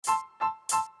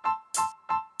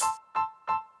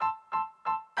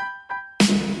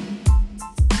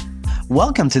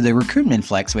Welcome to the Recruitment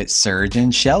Flex with Serge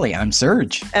and Shelley. I'm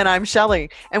Serge. And I'm Shelley.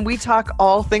 And we talk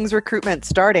all things recruitment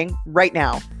starting right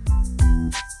now.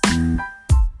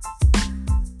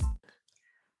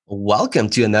 Welcome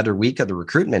to another week of the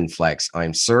Recruitment Flex.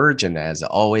 I'm Serge, and as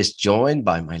always, joined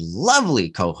by my lovely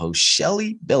co-host,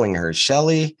 Shelley Billinghurst.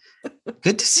 Shelley,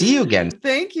 good to see you again.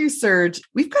 Thank you, Serge.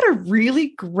 We've got a really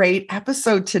great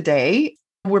episode today.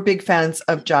 We're big fans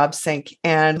of JobSync,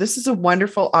 and this is a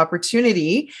wonderful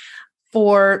opportunity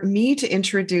for me to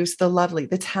introduce the lovely,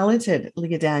 the talented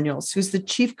Leah Daniels, who's the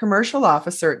Chief Commercial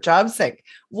Officer at JobSync.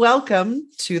 Welcome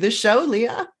to the show,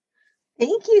 Leah.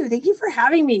 Thank you. Thank you for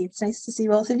having me. It's nice to see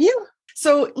both of you.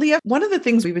 So, Leah, one of the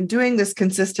things we've been doing this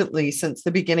consistently since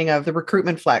the beginning of the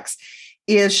Recruitment Flex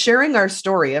is sharing our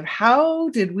story of how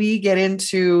did we get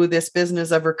into this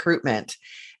business of recruitment?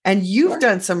 And you've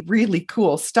done some really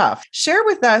cool stuff. Share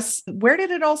with us, where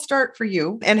did it all start for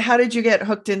you? And how did you get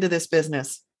hooked into this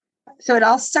business? So it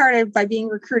all started by being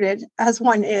recruited, as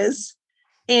one is,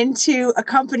 into a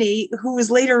company who was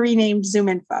later renamed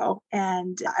ZoomInfo.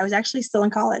 And I was actually still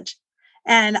in college.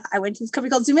 And I went to this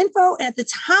company called ZoomInfo. And at the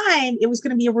time, it was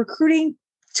going to be a recruiting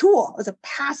tool. It was a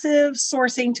passive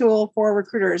sourcing tool for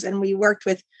recruiters. And we worked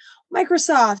with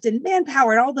Microsoft and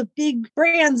Manpower and all the big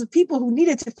brands of people who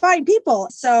needed to find people.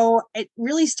 So it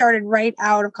really started right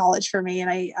out of college for me. And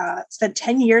I spent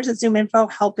 10 years at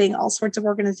ZoomInfo helping all sorts of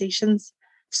organizations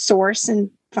source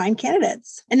and find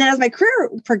candidates. And then as my career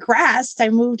progressed, I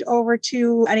moved over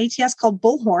to an ATS called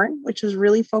Bullhorn, which was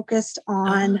really focused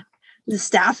on the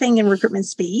staffing and recruitment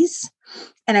space.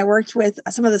 And I worked with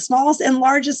some of the smallest and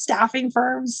largest staffing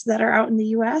firms that are out in the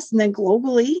US and then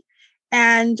globally,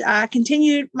 and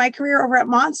continued my career over at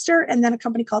Monster and then a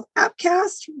company called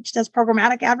Appcast, which does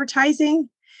programmatic advertising.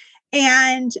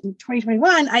 And in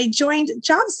 2021, I joined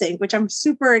JobSync, which I'm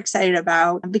super excited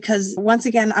about because once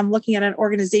again, I'm looking at an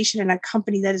organization and a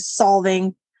company that is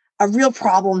solving a real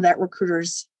problem that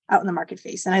recruiters out in the market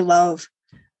face. And I love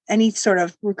any sort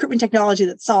of recruitment technology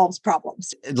that solves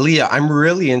problems. Leah, I'm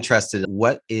really interested.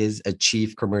 What is a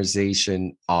Chief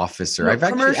Commercialization Officer?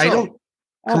 Commercial.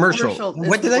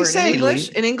 What did I say?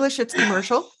 In English, it's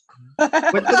commercial. What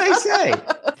did I say?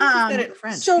 Said it in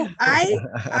French. So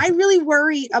I really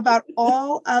worry about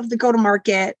all of the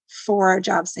go-to-market for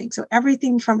JobSync. So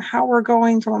everything from how we're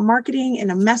going from a marketing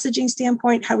and a messaging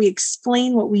standpoint, how we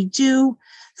explain what we do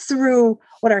through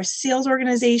what our sales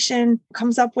organization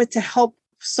comes up with to help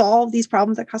solve these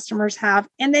problems that customers have,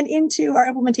 and then into our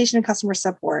implementation and customer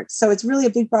support. So it's really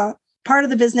a big part of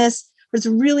the business, but it's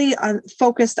really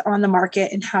focused on the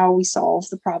market and how we solve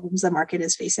the problems the market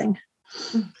is facing.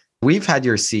 We've had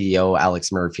your CEO,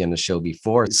 Alex Murphy, on the show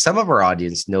before. Some of our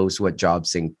audience knows what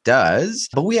JobSync does,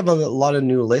 but we have a lot of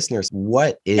new listeners.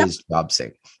 What is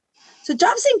JobSync? So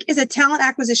JobSync is a talent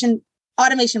acquisition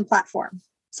automation platform.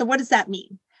 So what does that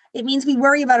mean? It means we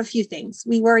worry about a few things.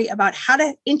 We worry about how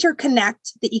to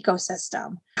interconnect the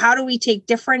ecosystem. How do we take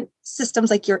different systems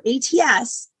like your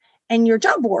ATS and your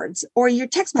job boards or your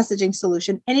text messaging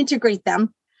solution and integrate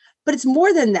them? But it's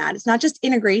more than that. It's not just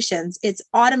integrations, it's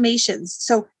automations.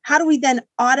 So how do we then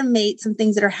automate some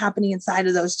things that are happening inside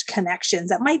of those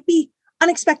connections that might be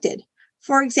unexpected?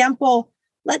 For example,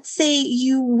 let's say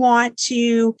you want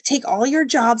to take all your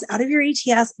jobs out of your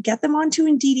ATS, get them onto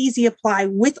Indeed Easy Apply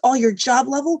with all your job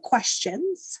level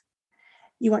questions.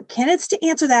 You want candidates to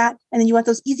answer that. And then you want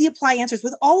those Easy Apply answers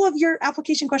with all of your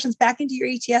application questions back into your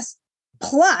ATS.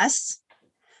 Plus,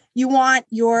 you want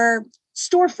your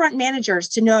storefront managers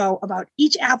to know about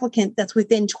each applicant that's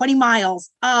within 20 miles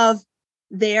of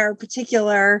their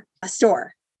particular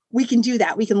store. We can do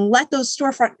that. We can let those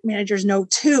storefront managers know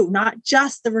too, not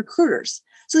just the recruiters.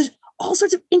 So there's all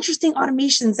sorts of interesting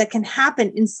automations that can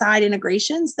happen inside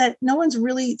integrations that no one's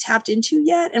really tapped into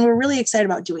yet. And we're really excited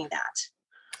about doing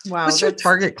that. Wow. What's your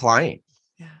target client?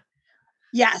 Yeah.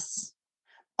 Yes.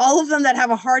 All of them that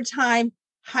have a hard time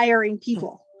hiring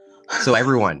people. So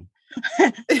everyone.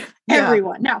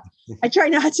 Everyone. Now, I try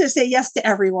not to say yes to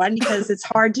everyone because it's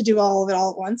hard to do all of it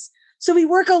all at once. So we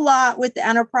work a lot with the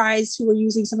enterprise who are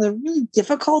using some of the really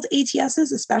difficult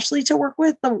ATSs, especially to work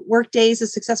with the Workdays, the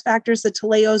SuccessFactors, the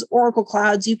Taleos, Oracle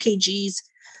Clouds, UKGs,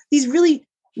 these really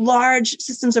large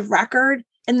systems of record.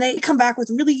 And they come back with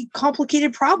really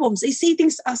complicated problems. They say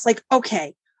things to us like,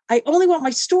 okay, I only want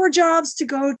my store jobs to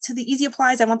go to the Easy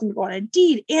Applies. I want them to go on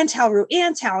Indeed and Talroo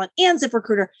and Talent and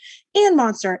ZipRecruiter and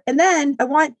Monster. And then I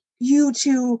want you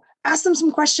to ask them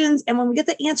some questions. And when we get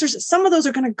the answers, some of those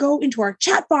are going to go into our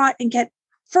chatbot and get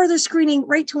further screening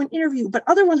right to an interview. But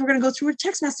other ones, we're going to go through a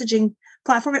text messaging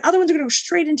platform. And other ones are going to go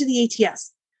straight into the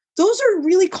ATS. Those are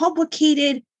really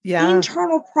complicated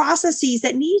internal processes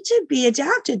that need to be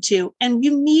adapted to. And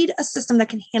you need a system that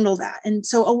can handle that. And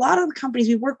so a lot of the companies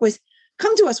we work with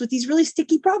come to us with these really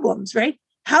sticky problems, right?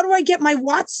 How do I get my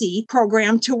WOTC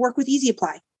program to work with Easy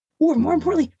Apply? Or more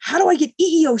importantly, how do I get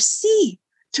EEOC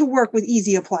to work with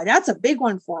Easy Apply? That's a big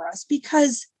one for us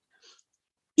because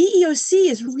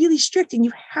EEOC is really strict and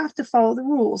you have to follow the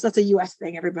rules. That's a US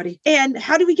thing, everybody. And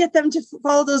how do we get them to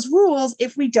follow those rules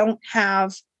if we don't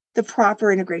have the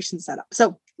proper integration set up?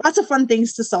 So lots of fun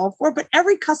things to solve for, but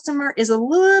every customer is a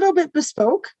little bit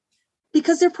bespoke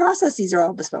because their processes are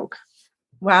all bespoke.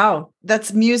 Wow.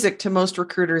 That's music to most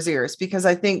recruiters' ears, because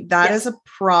I think that is a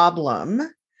problem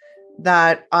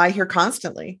that I hear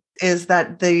constantly, is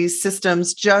that these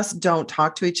systems just don't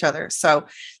talk to each other. So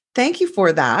thank you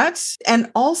for that. And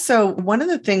also, one of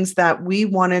the things that we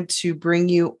wanted to bring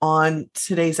you on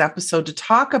today's episode to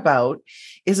talk about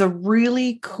is a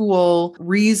really cool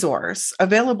resource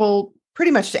available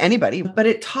pretty much to anybody, but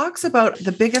it talks about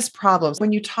the biggest problems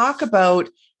when you talk about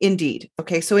Indeed.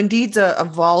 Okay. So Indeed's a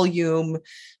volume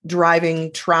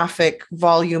driving traffic,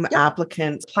 volume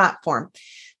applicant platform.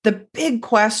 The big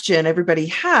question everybody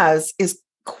has is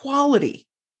quality.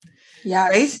 Yeah.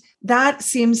 Right? That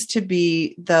seems to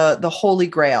be the holy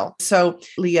grail. So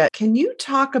Leah, can you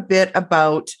talk a bit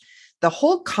about the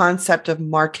whole concept of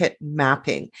market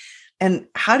mapping and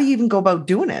how do you even go about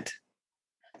doing it?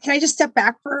 Can I just step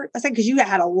back for a second? Because you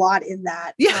had a lot in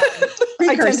that. Yeah,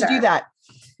 I tend to do that.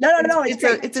 No. It's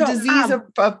a disease of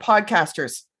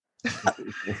podcasters.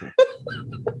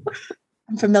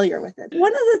 I'm familiar with it.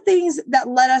 One of the things that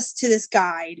led us to this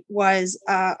guide was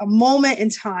a moment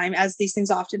in time, as these things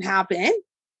often happen,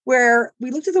 where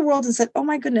we looked at the world and said, oh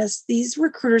my goodness, these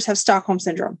recruiters have Stockholm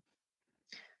syndrome.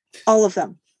 All of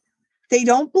them. They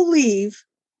don't believe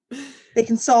they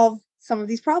can solve some of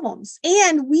these problems.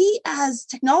 And we as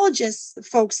technologists,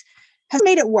 folks, have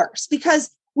made it worse because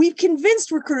we've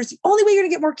convinced recruiters the only way you're going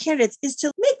to get more candidates is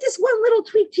to make this one little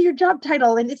tweak to your job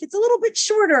title. And if it's a little bit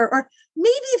shorter, or maybe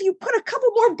if you put a couple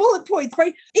more bullet points,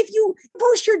 right? If you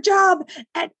post your job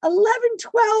at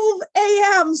 11:12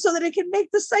 a.m. so that it can make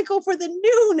the cycle for the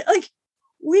noon, like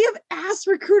we have asked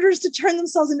recruiters to turn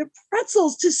themselves into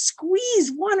pretzels to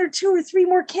squeeze one or two or three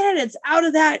more candidates out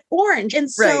of that orange.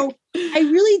 And so I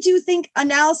really do think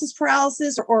analysis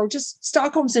paralysis or just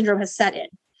Stockholm syndrome has set in.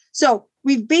 So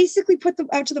we've basically put them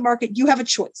out to the market. You have a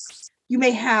choice. You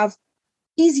may have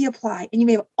Easy Apply and you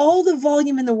may have all the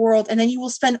volume in the world. And then you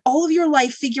will spend all of your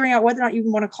life figuring out whether or not you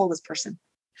even want to call this person.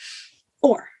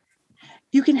 Or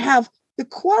you can have the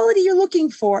quality you're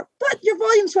looking for, but your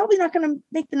volume's probably not going to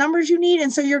make the numbers you need.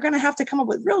 And so you're going to have to come up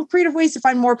with real creative ways to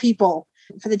find more people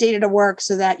for the data to work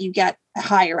so that you get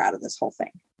higher out of this whole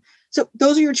thing. So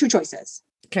those are your two choices.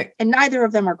 Okay. And neither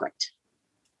of them are great.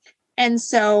 And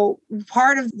so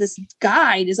part of this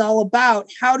guide is all about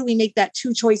how do we make that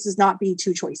two choices not be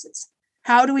two choices?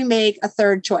 How do we make a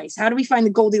third choice? How do we find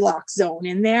the Goldilocks zone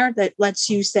in there that lets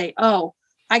you say, oh,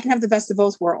 I can have the best of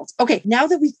both worlds. Okay, now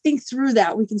that we think through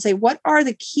that, we can say, what are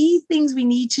the key things we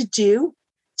need to do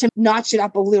to notch it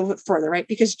up a little bit further, right?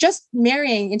 Because just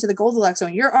marrying into the Goldilocks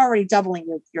zone, you're already doubling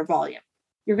your volume.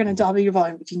 You're going to double your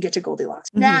volume if you can get to Goldilocks.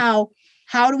 Mm-hmm. Now,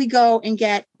 how do we go and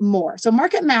get more? So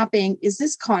market mapping is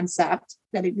this concept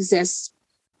that exists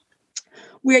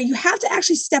where you have to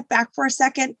actually step back for a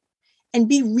second and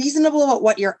be reasonable about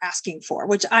what you're asking for,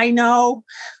 which I know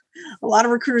a lot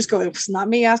of recruiters go, it's not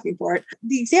me asking for it.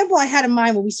 The example I had in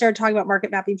mind when we started talking about market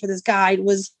mapping for this guide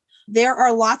was there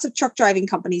are lots of truck driving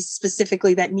companies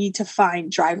specifically that need to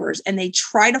find drivers, and they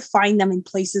try to find them in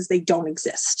places they don't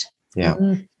exist. Yeah.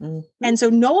 Mm-hmm. And so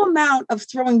no amount of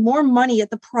throwing more money at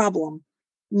the problem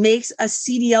makes a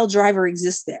CDL driver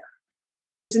exist there.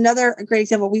 There's another great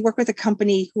example. We work with a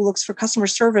company who looks for customer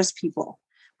service people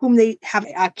whom they have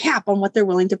a cap on what they're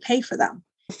willing to pay for them.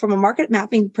 From a market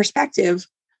mapping perspective,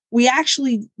 we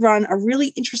actually run a really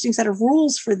interesting set of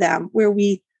rules for them where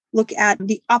we look at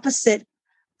the opposite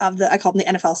of I call them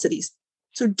the NFL cities.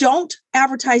 So don't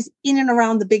advertise in and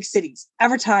around the big cities,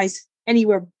 advertise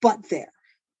anywhere but there.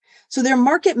 So their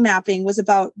market mapping was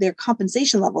about their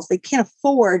compensation levels. They can't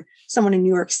afford someone in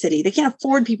New York City. They can't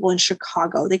afford people in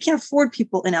Chicago. They can't afford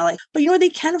people in LA. But you know what? They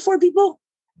can afford people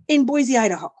in Boise,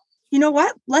 Idaho. You know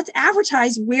what? Let's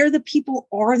advertise where the people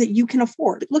are that you can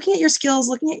afford. Looking at your skills,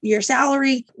 looking at your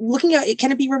salary, looking at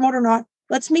can it be remote or not?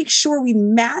 Let's make sure we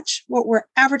match what we're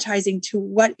advertising to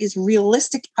what is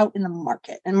realistic out in the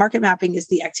market. And market mapping is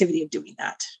the activity of doing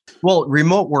that. Well,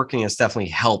 remote working has definitely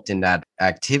helped in that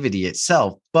activity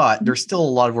itself, but there's still a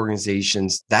lot of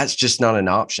organizations that's just not an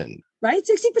option. Right?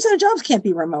 60% of jobs can't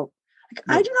be remote. Like,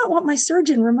 I do not want my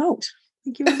surgeon remote.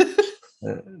 Thank you.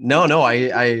 No,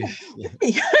 I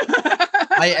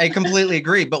completely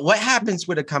agree. But what happens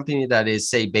with a company that is,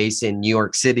 say, based in New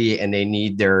York City and they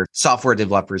need their software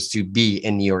developers to be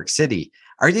in New York City?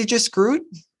 Are they just screwed?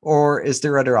 Or is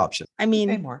there other option? I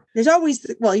mean, there's always,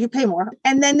 well, you pay more.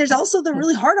 And then there's also the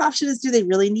really hard option is, do they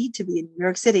really need to be in New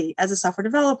York City as a software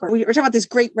developer? We're talking about this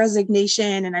great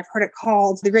resignation, and I've heard it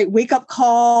called the great wake up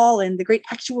call and the great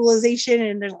actualization,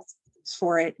 and there's lots of things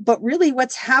for it. But really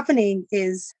what's happening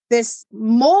is this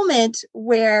moment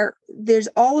where there's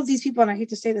all of these people, and I hate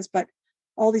to say this, but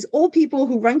all these old people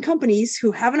who run companies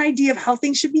who have an idea of how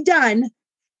things should be done,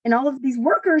 and all of these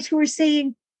workers who are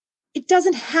saying, it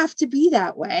doesn't have to be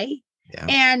that way. Yeah.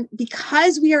 And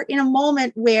because we are in a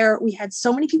moment where we had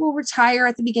so many people retire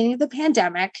at the beginning of the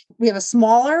pandemic, we have a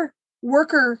smaller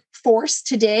worker force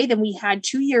today than we had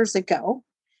 2 years ago.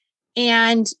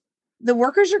 And the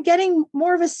workers are getting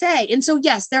more of a say. And so,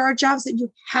 yes, there are jobs that you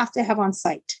have to have on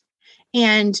site.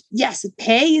 And yes,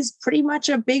 pay is pretty much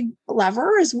a big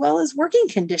lever, as well as working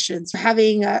conditions.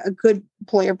 Having a good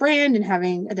employer brand and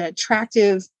having an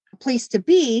attractive place to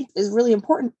be is really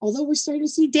important. Although we're starting to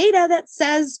see data that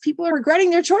says people are regretting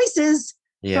their choices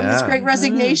from this great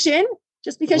resignation.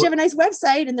 Just because you have a nice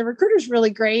website and the recruiter's really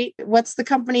great, what's the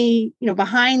company,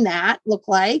 behind that look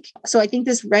like? So I think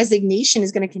this resignation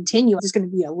is going to continue. There's going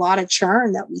to be a lot of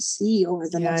churn that we see over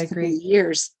the next couple of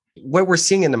years. What we're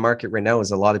seeing in the market right now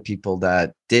is a lot of people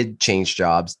that did change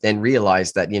jobs and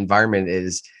realized that the environment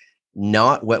is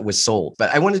not what was sold.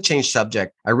 But I want to change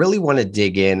subject. I really want to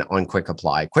dig in on Quick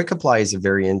Apply. Quick Apply is a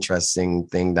very interesting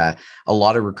thing that a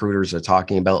lot of recruiters are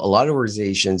talking about. A lot of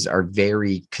organizations are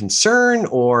very concerned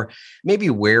or maybe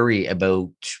wary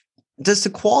about, does the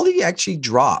quality actually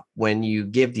drop when you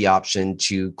give the option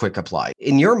to Quick Apply?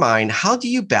 In your mind, how do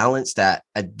you balance that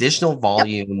additional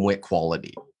volume with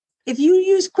quality? If you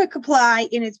use Quick Apply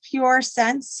in its pure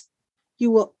sense, you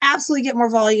will absolutely get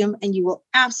more volume and you will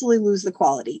absolutely lose the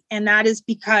quality. And that is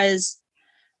because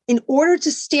in order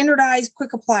to standardize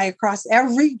Quick Apply across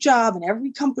every job and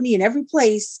every company and every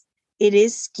place, it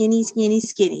is skinny.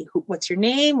 What's your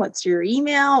name? What's your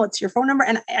email? What's your phone number?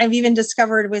 And I've even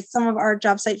discovered with some of our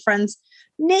job site friends,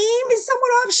 name is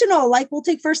somewhat optional. Like, we'll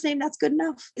take first name. That's good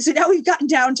enough. So now we've gotten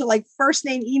down to like first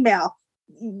name, email.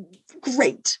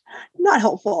 Great. Not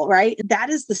helpful, right?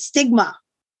 That is the stigma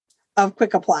of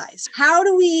Quick Applies. How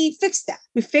do we fix that?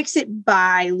 We fix it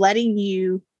by letting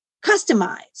you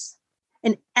customize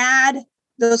and add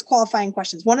those qualifying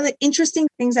questions. One of the interesting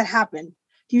things that happen,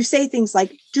 you say things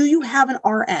like, do you have an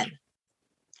RN?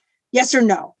 Yes or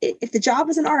no. If the job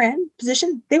is an RN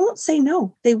position, they won't say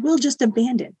no. They will just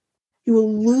abandon. You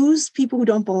will lose people who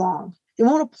don't belong. They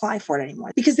won't apply for it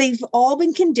anymore because they've all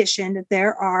been conditioned that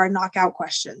there are knockout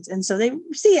questions. And so they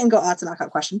see it and go, oh, it's a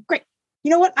knockout question. Great. You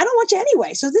know what? I don't want you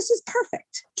anyway. So this is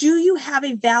perfect. Do you have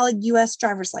a valid US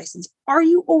driver's license? Are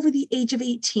you over the age of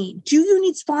 18? Do you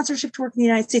need sponsorship to work in the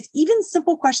United States? Even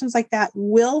simple questions like that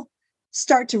will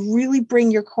start to really bring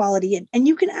your quality in. And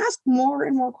you can ask more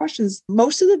and more questions.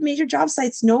 Most of the major job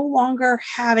sites no longer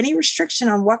have any restriction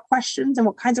on what questions and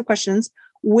what kinds of questions,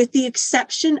 with the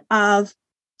exception of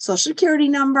social security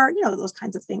number, those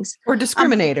kinds of things. Or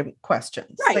discriminating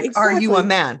questions. Right. Like, exactly. Are you a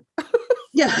man?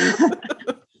 Yeah.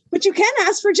 But you can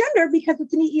ask for gender because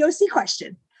it's an EEOC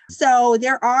question. So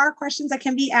there are questions that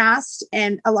can be asked,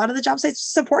 and a lot of the job sites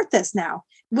support this now.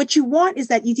 What you want is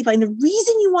that easy apply. And the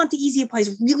reason you want the easy apply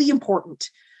is really important.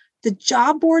 The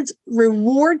job boards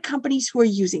reward companies who are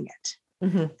using it.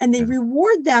 Mm-hmm. And they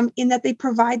reward them in that they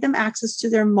provide them access to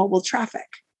their mobile traffic,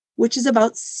 which is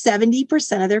about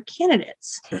 70% of their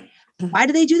candidates. Why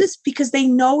do they do this? Because they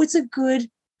know it's a good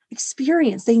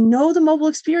experience. They know the mobile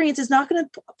experience is not going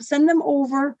to send them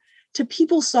over to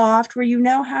PeopleSoft where you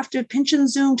now have to pinch and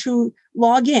zoom to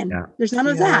log in. Yeah. There's none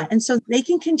of that. And so they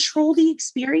can control the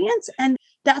experience, and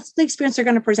that's the experience they're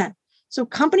going to present. So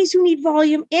companies who need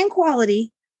volume and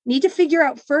quality need to figure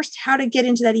out first how to get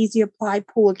into that easy apply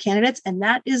pool of candidates. And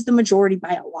that is the majority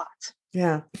by a lot.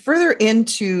 Yeah. Further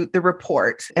into the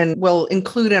report, and we'll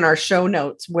include in our show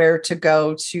notes where to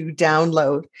go to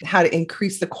download how to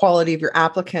increase the quality of your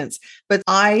applicants. But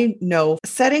I know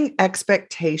setting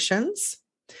expectations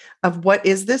of what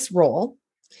is this role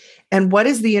and what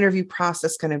is the interview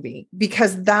process going to be,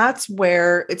 because that's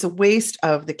where it's a waste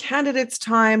of the candidate's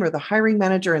time or the hiring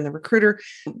manager and the recruiter.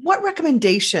 What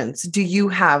recommendations do you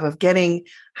have of getting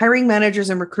hiring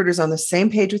managers and recruiters on the same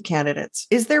page with candidates?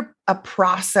 Is there a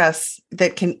process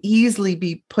that can easily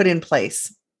be put in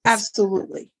place?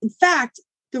 Absolutely. In fact,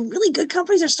 the really good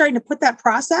companies are starting to put that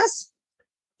process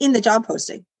in the job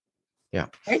posting. Yeah.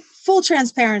 Right? Full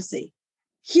transparency.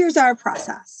 Here's our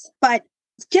process. But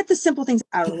get the simple things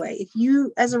out of the way. If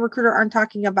you, as a recruiter, aren't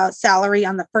talking about salary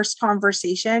on the first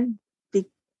conversation,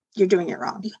 you're doing it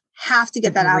wrong. You have to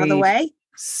get that out of the way,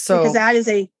 because that is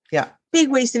a big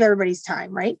waste of everybody's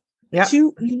time, right? Yeah.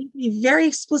 You need to be very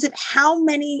explicit how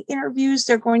many interviews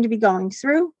they're going to be going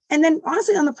through. And then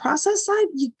honestly, on the process side,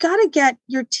 you got to get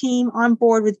your team on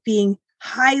board with being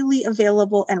highly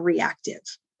available and reactive.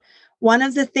 One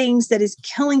of the things that is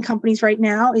killing companies right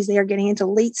now is they are getting into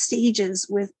late stages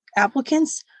with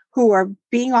applicants who are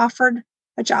being offered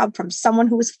a job from someone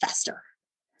who is faster.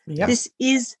 Yep. This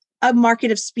is a market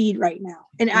of speed right now.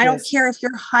 And I don't care if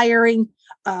you're hiring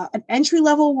an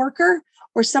entry-level worker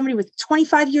or somebody with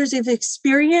 25 years of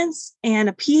experience and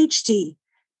a PhD,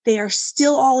 they are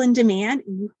still all in demand,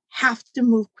 and you have to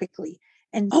move quickly.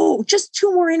 And, just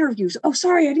 2 more interviews. Oh,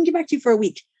 sorry, I didn't get back to you for a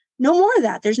week. No more of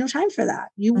that. There's no time for that.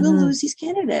 You will lose these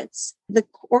candidates. The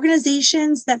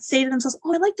organizations that say to themselves,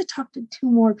 I'd like to talk to 2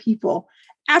 more people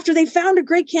after they found a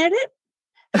great candidate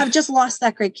have just lost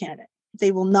that great candidate.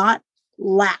 They will not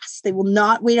last. They will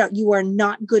not wait out. You are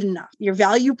not good enough. Your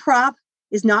value prop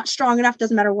is not strong enough.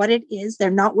 Doesn't matter what it is. They're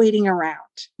not waiting around.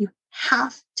 You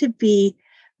have to be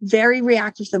very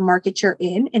reactive to the market you're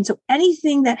in. And so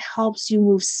anything that helps you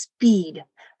move speed,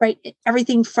 right?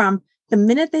 Everything from the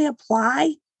minute they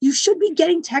apply, you should be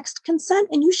getting text consent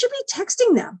and you should be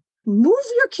texting them. Move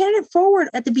your candidate forward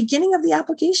at the beginning of the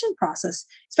application process,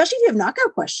 especially if you have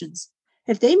knockout questions.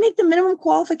 If they make the minimum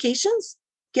qualifications,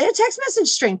 get a text message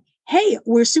string. Hey,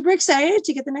 we're super excited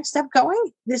to get the next step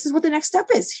going. This is what the next step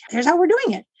is. Here's how we're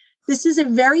doing it. This is a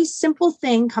very simple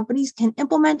thing companies can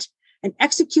implement and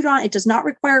execute on. It does not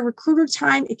require recruiter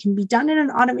time. It can be done in an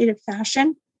automated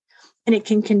fashion, and it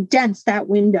can condense that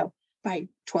window by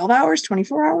 12 hours,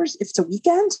 24 hours. If it's a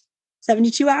weekend,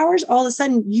 72 hours, all of a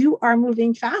sudden you are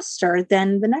moving faster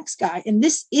than the next guy. And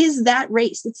this is that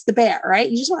race. It's the bear, right?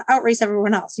 You just want to outrace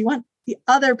everyone else. You want the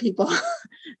other people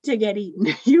to get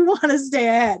eaten. You want to stay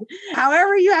ahead.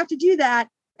 However, you have to do that.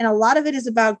 And a lot of it is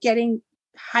about getting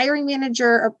hiring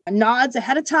manager nods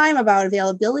ahead of time about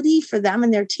availability for them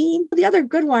and their team. The other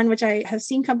good one, which I have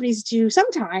seen companies do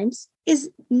sometimes, is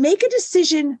make a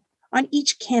decision on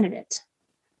each candidate.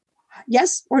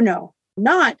 Yes or no?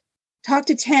 Not talk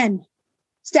to 10,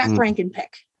 stack rank and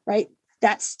pick, right?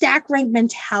 That stack rank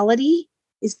mentality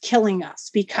is killing us,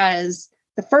 because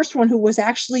the first one who was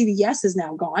actually the yes is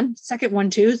now gone. Second one,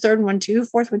 too. Third one, too.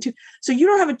 Fourth one, too. So you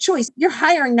don't have a choice. You're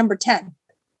hiring number 10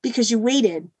 because you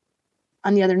waited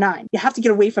on the other 9. You have to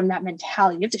get away from that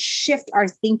mentality. You have to shift our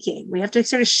thinking. We have to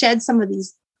sort of shed some of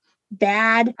these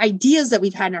bad ideas that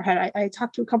we've had in our head. I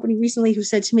talked to a company recently who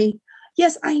said to me,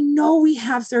 yes, I know we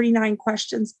have 39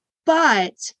 questions,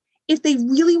 but if they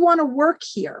really want to work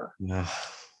here,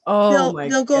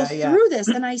 they'll go through this.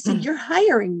 And I said, you're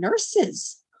hiring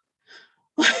nurses.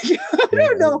 I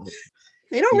don't know.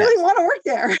 They don't really want to work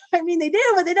there. I mean, they do,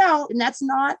 but they don't. And that's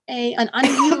not an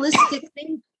unrealistic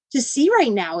thing to see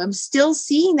right now. I'm still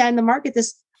seeing that in the market.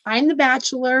 I'm the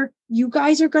bachelor. You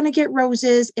guys are going to get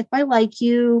roses. If I like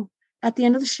you at the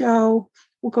end of the show,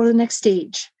 we'll go to the next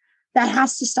stage. That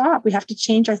has to stop. We have to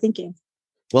change our thinking.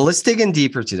 Well, let's dig in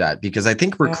deeper to that, because I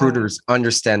think recruiters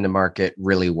understand the market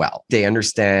really well. They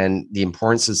understand the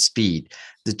importance of speed.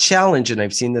 The challenge, and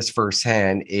I've seen this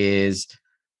firsthand, is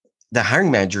the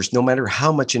hiring managers, no matter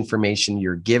how much information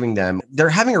you're giving them, they're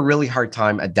having a really hard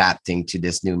time adapting to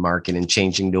this new market and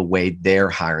changing the way they're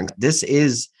hiring. This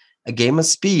is a game of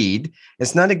speed.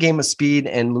 It's not a game of speed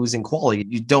and losing quality.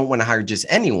 You don't want to hire just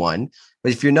anyone,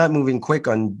 but if you're not moving quick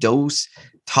on those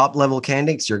top level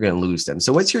candidates, you're going to lose them.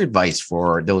 So what's your advice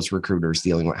for those recruiters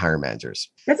dealing with hiring managers?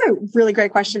 That's a really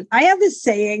great question. I have this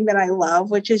saying that I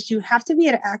love, which is you have to be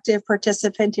an active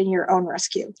participant in your own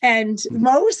rescue. And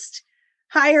most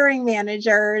hiring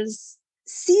managers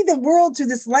see the world through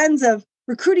this lens of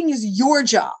recruiting is your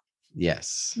job.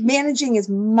 Yes. Managing is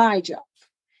my job.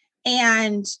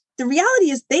 And the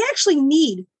reality is they actually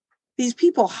need these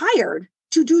people hired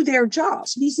to do their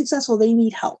jobs. To be successful, they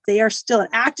need help. They are still an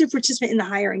active participant in the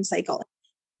hiring cycle.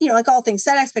 Like all things,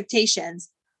 set expectations.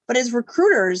 But as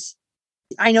recruiters,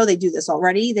 I know they do this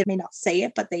already. They may not say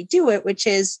it, but they do it, which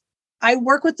is I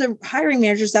work with the hiring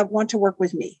managers that want to work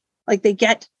with me. Like they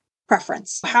get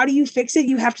preference. How do you fix it?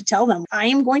 You have to tell them, I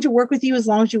am going to work with you as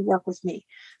long as you work with me.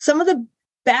 Some of the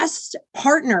best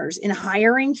partners in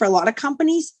hiring for a lot of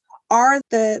companies are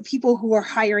the people who are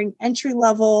hiring entry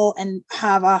level and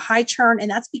have a high churn.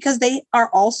 And that's because they are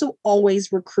also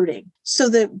always recruiting. So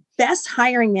the best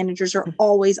hiring managers are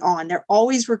always on. They're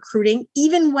always recruiting,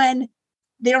 even when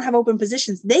they don't have open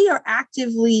positions. They are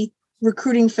actively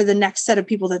recruiting for the next set of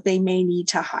people that they may need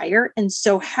to hire. And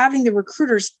so having the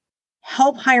recruiters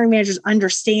help hiring managers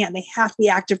understand they have to be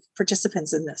active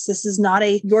participants in this. This is not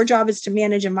your job is to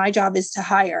manage and my job is to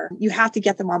hire. You have to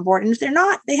get them on board. And if they're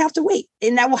not, they have to wait.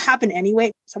 And that will happen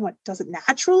anyway. Someone does it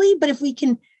naturally. But if we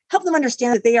can help them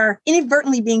understand that they are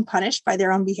inadvertently being punished by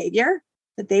their own behavior,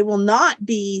 that they will not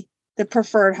be the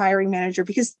preferred hiring manager,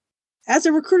 because as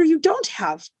a recruiter, you don't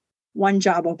have one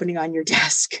job opening on your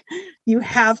desk. You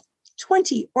have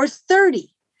 20 or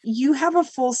 30. You have a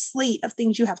full slate of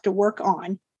things you have to work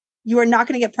on. You are not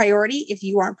going to get priority if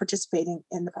you aren't participating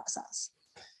in the process.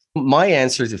 My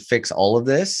answer to fix all of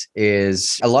this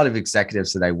is a lot of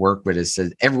executives that I work with is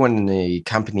that everyone in the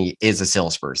company is a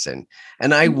salesperson.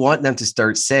 And I want them to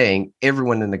start saying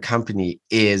everyone in the company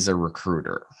is a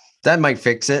recruiter. That might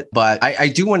fix it, but I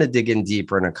do want to dig in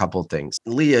deeper in a couple of things.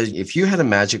 Leah, if you had a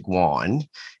magic wand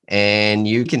and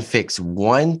you can fix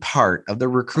one part of the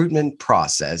recruitment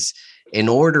process in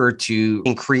order to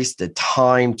increase the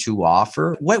time to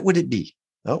offer, what would it be?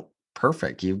 Oh,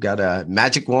 perfect. You've got a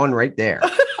magic wand right there.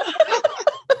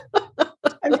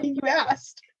 I mean, you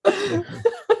asked.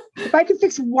 If I could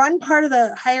fix one part of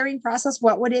the hiring process,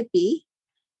 what would it be?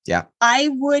 Yeah. I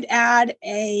would add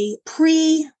a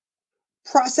pre-process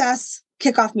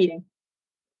kickoff meeting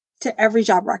to every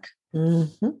job rec.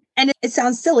 Mm-hmm. And it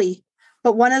sounds silly,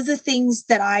 but one of the things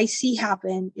that I see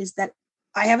happen is that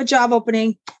I have a job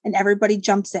opening and everybody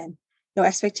jumps in. No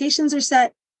expectations are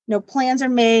set. No plans are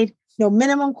made. No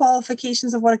minimum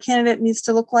qualifications of what a candidate needs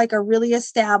to look like are really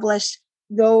established.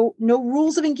 No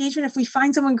rules of engagement. If we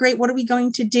find someone great, what are we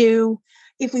going to do?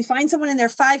 If we find someone in their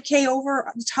 5K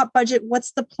over the top budget,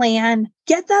 what's the plan?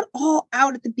 Get that all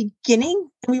out at the beginning,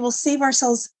 and we will save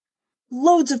ourselves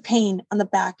loads of pain on the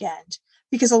back end.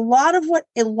 Because a lot of what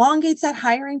elongates that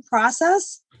hiring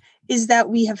process is that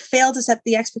we have failed to set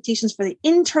the expectations for the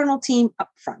internal team up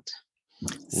front.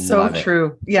 So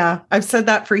true. Yeah. I've said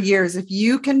that for years. If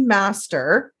you can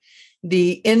master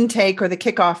the intake or the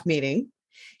kickoff meeting,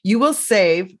 you will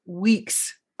save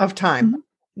weeks of time.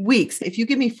 Mm-hmm. Weeks. If you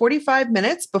give me 45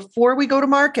 minutes before we go to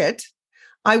market,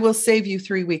 I will save you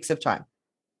 3 weeks of time.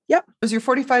 Yep. Was your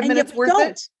 45 minutes worth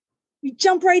it? We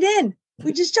jump right in.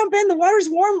 We just jump in. The water's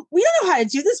warm. We don't know how to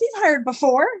do this. We've hired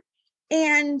before.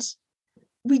 And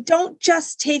we don't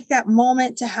just take that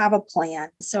moment to have a plan.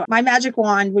 So my magic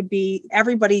wand would be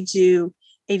everybody do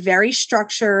a very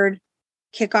structured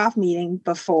kickoff meeting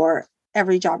before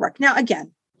every job rec. Now,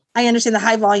 again, I understand the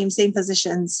high volume, same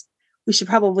positions. We should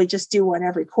probably just do one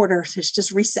every quarter to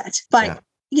just reset. But,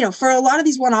 for a lot of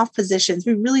these one-off positions,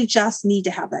 we really just need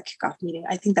to have that kickoff meeting.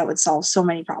 I think that would solve so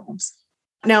many problems.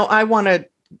 Now, I want to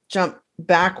jump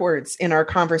backwards in our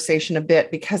conversation a bit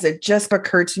because it just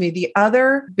occurred to me the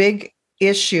other big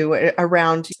issue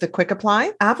around the quick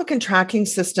apply applicant tracking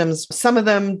systems. Some of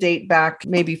them date back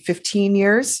maybe 15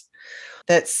 years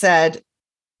that said,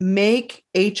 make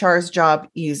HR's job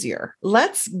easier.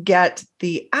 Let's get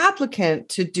the applicant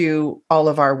to do all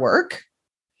of our work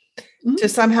to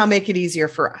somehow make it easier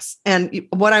for us. And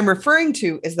what I'm referring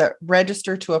to is that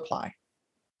register to apply.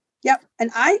 Yep. And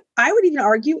I would even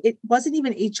argue it wasn't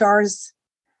even HR's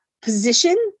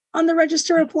position on the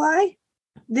register apply.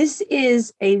 This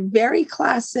is a very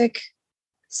classic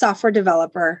software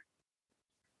developer,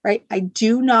 right? I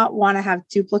do not want to have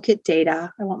duplicate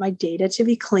data. I want my data to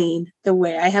be clean. The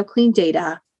way I have clean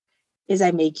data is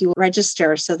I make you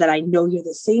register so that I know you're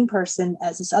the same person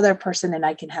as this other person, and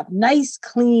I can have nice,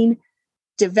 clean,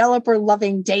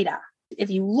 developer-loving data. If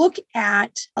you look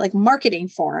at like marketing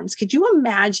forums, could you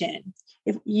imagine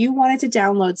if you wanted to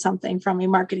download something from a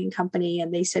marketing company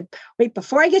and they said, wait,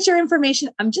 before I get your information,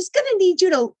 I'm just going to need you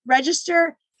to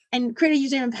register and create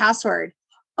a username and password.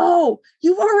 Oh,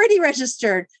 you've already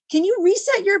registered. Can you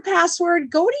reset your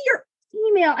password? Go to your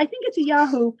email. I think it's a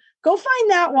Yahoo. Go find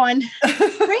that one.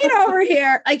 Bring it over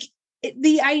here.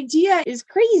 The idea is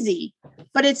crazy,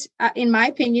 but it's, in my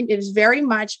opinion, it is very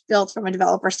much built from a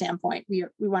developer standpoint. We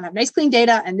want to have nice, clean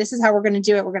data, and this is how we're going to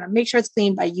do it. We're going to make sure it's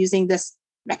clean by using this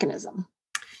mechanism.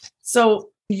 So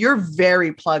you're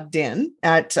very plugged in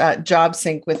at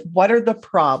JobSync with what are the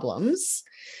problems.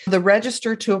 The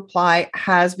register to apply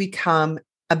has become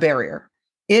a barrier.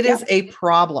 It is a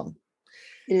problem.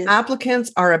 It is.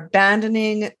 Applicants are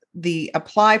abandoning the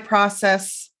apply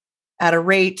process at a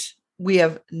rate we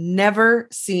have never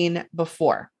seen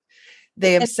before.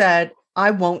 They have said,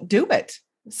 I won't do it.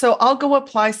 So I'll go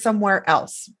apply somewhere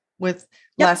else with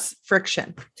less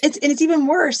friction. It's even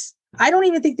worse. I don't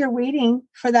even think they're waiting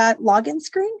for that login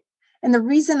screen. And the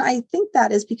reason I think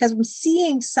that is because I'm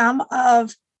seeing some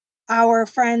of our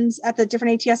friends at the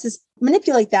different ATSs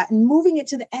manipulate that and moving it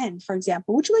to the end, for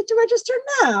example. Would you like to register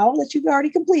now that you've already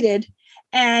completed?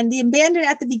 And the abandon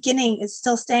at the beginning is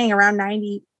still staying around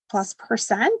 90% plus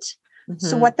percent.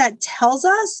 So Mhm. what that tells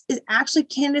us is actually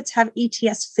candidates have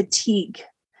ATS fatigue.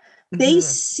 They Mhm.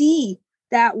 see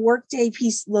that Workday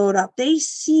piece load up. They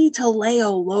see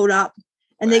Taleo load up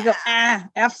and they go,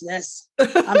 F this. I'm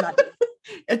not doing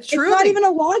it. It's not even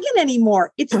a login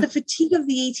anymore. It's the fatigue of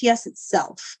the ATS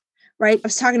itself, right? I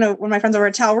was talking to one of my friends over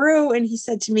at Talroo, and he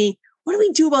said to me, what do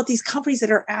we do about these companies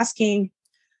that are asking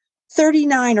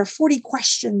 39 or 40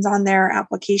 questions on their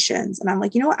applications? And I'm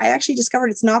like, you know what? I actually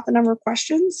discovered it's not the number of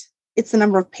questions, it's the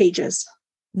number of pages.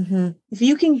 Mm-hmm. If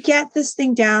you can get this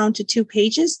thing down to 2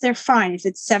 pages, they're fine. If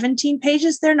it's 17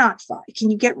 pages, they're not fine. Can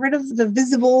you get rid of the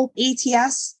visible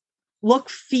ATS look,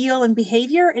 feel, and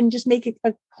behavior and just make it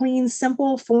a clean,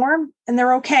 simple form? And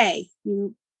they're okay.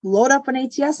 You load up an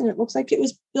ATS and it looks like it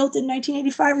was built in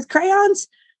 1985 with crayons.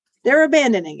 They're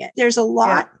abandoning it. There's a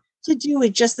lot to do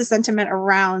with just the sentiment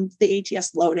around the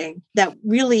ATS loading that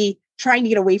really trying to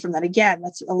get away from that. Again,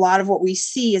 that's a lot of what we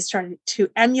see is trying to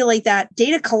emulate that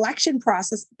data collection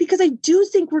process, because I do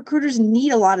think recruiters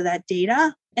need a lot of that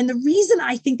data. And the reason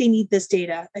I think they need this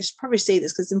data, I should probably say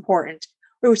this because it's important.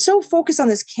 We're so focused on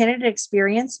this candidate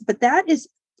experience, but that is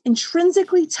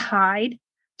intrinsically tied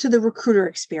to the recruiter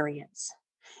experience.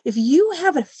 If you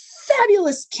have a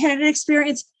fabulous candidate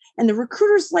experience and the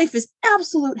recruiter's life is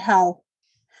absolute hell,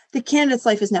 the candidate's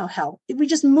life is now hell. We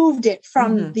just moved it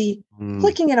from the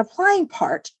clicking and applying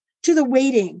part to the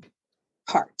waiting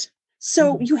part.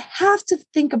 So you have to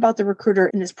think about the recruiter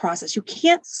in this process. You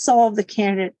can't solve the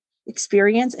candidate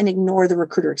experience and ignore the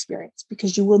recruiter experience,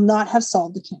 because you will not have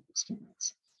solved the candidate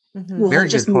experience. Very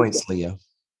good points, Leah.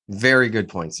 Very good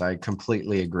points. I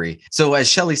completely agree. So as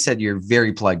Shelley said, you're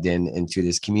very plugged into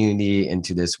this community,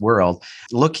 into this world,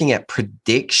 looking at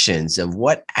predictions of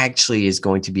what actually is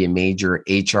going to be a major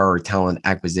HR or talent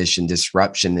acquisition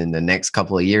disruption in the next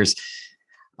couple of years.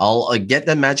 I'll get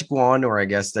the magic wand, or I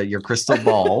guess your crystal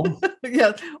ball.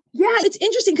 Yeah, it's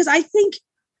interesting because I think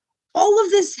all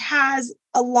of this has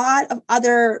a lot of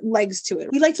other legs to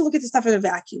it. We like to look at the stuff in a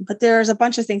vacuum, but there's a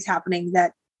bunch of things happening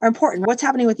that are important. What's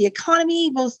happening with the economy,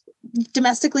 both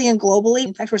domestically and globally.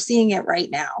 In fact, we're seeing it right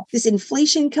now. This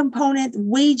inflation component,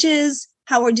 wages,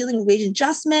 how we're dealing with wage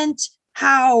adjustment,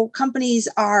 how companies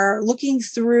are looking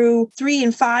through 3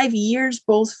 and 5 years,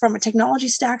 both from a technology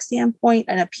stack standpoint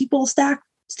and a people stack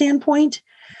standpoint.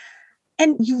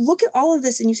 And you look at all of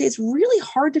this and you say, it's really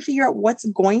hard to figure out what's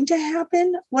going to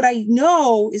happen. What I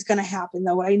know is going to happen,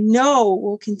 though, what I know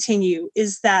will continue,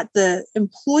 is that the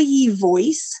employee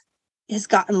voice has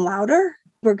gotten louder.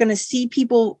 We're going to see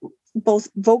people both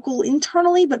vocal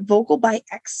internally, but vocal by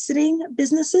exiting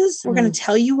businesses. We're going to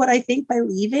tell you what I think by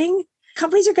leaving.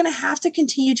 Companies are going to have to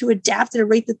continue to adapt at a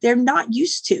rate that they're not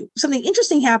used to. Something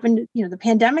interesting happened. The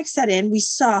pandemic set in. We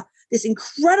saw this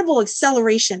incredible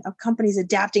acceleration of companies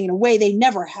adapting in a way they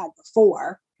never had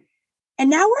before. And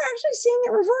now we're actually seeing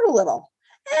it revert a little.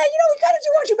 We got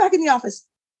to want you back in the office.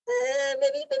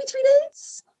 Maybe 3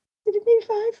 days, maybe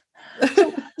 5.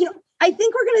 So, I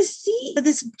think we're going to see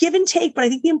this give and take, but I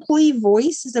think the employee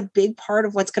voice is a big part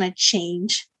of what's going to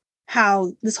change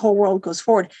how this whole world goes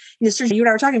forward. Sergio, you and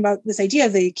I were talking about this idea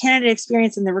of the candidate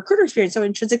experience and the recruiter experience. So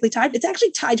intrinsically tied, it's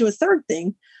actually tied to a third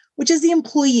thing, which is the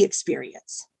employee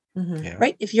experience,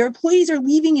 right? If your employees are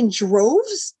leaving in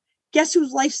droves, guess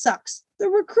whose life sucks? The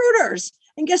recruiters.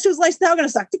 And guess whose life's now going to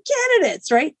suck? The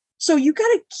candidates, right? So you got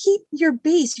to keep your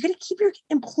base. You got to keep your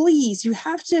employees. You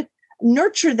have to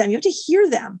nurture them. You have to hear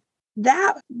them.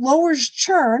 That lowers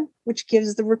churn, which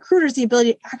gives the recruiters the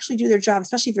ability to actually do their job,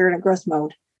 especially if you're in a growth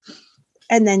mode,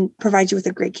 and then provides you with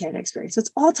a great candidate experience. So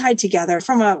it's all tied together.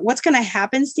 From a what's going to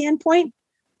happen standpoint,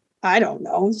 I don't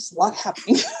know. There's a lot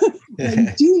happening. What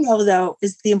I do know, though,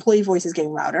 is the employee voice is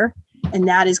getting louder, and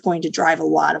that is going to drive a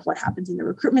lot of what happens in the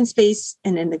recruitment space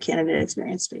and in the candidate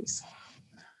experience space.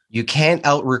 You can't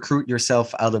out-recruit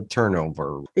yourself out of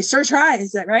turnover. They sure try,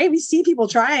 is that right? We see people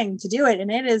trying to do it,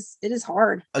 and it is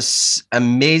hard.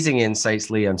 Amazing insights,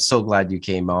 Leah. I'm so glad you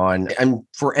came on. And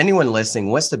for anyone listening,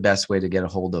 what's the best way to get a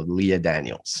hold of Leah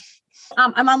Daniels?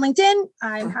 I'm on LinkedIn.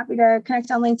 I'm happy to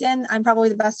connect on LinkedIn. I'm probably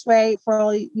the best way for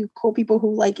all you cool people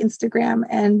who like Instagram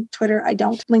and Twitter. I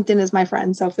don't. LinkedIn is my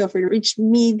friend, so feel free to reach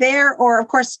me there. Or, of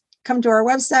course, come to our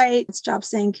website. It's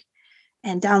JobSync,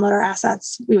 and download our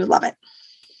assets. We would love it.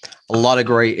 A lot of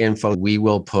great info. We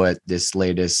will put this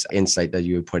latest insight that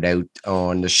you put out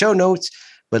on the show notes.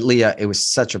 But Leah, it was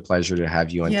such a pleasure to have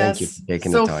you on. Yes, thank you for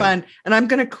taking the time. So fun. And I'm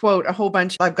going to quote a whole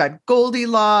bunch. I've got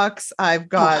Goldilocks. I've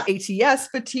got ATS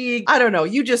fatigue. I don't know.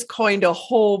 You just coined a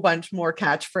whole bunch more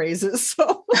catchphrases.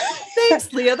 So thank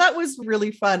Thanks, Leah. That was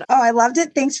really fun. Oh, I loved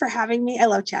it. Thanks for having me. I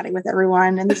love chatting with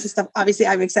everyone. And this is stuff, obviously,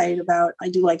 I'm excited about. I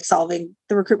do like solving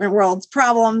the recruitment world's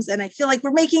problems. And I feel like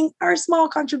we're making our small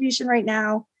contribution right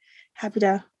now. Happy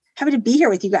to be here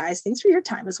with you guys. Thanks for your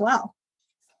time as well.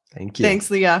 Thank you. Thanks,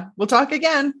 Leah. We'll talk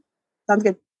again. Sounds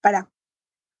good. Bye now.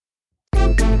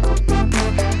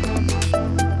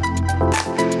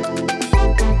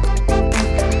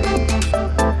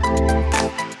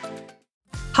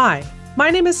 Hi,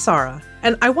 my name is Sarah,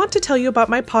 and I want to tell you about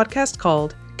my podcast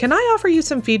called Can I Offer You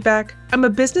Some Feedback? I'm a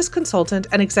business consultant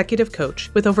and executive coach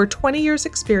with over 20 years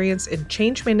experience in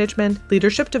change management,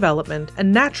 leadership development,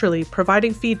 and naturally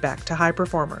providing feedback to high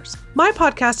performers. My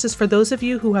podcast is for those of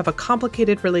you who have a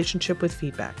complicated relationship with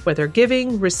feedback, whether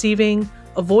giving, receiving,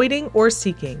 avoiding, or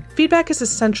seeking. Feedback is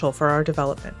essential for our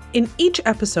development. In each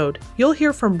episode, you'll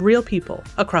hear from real people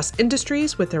across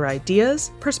industries with their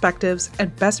ideas, perspectives,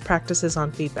 and best practices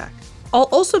on feedback. I'll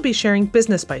also be sharing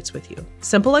business bites with you,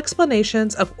 simple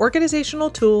explanations of organizational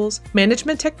tools,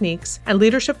 management techniques, and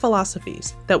leadership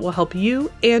philosophies that will help you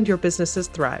and your businesses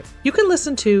thrive. You can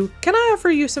listen to Can I Offer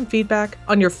You Some Feedback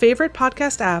on your favorite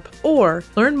podcast app or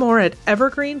learn more at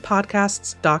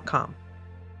evergreenpodcasts.com.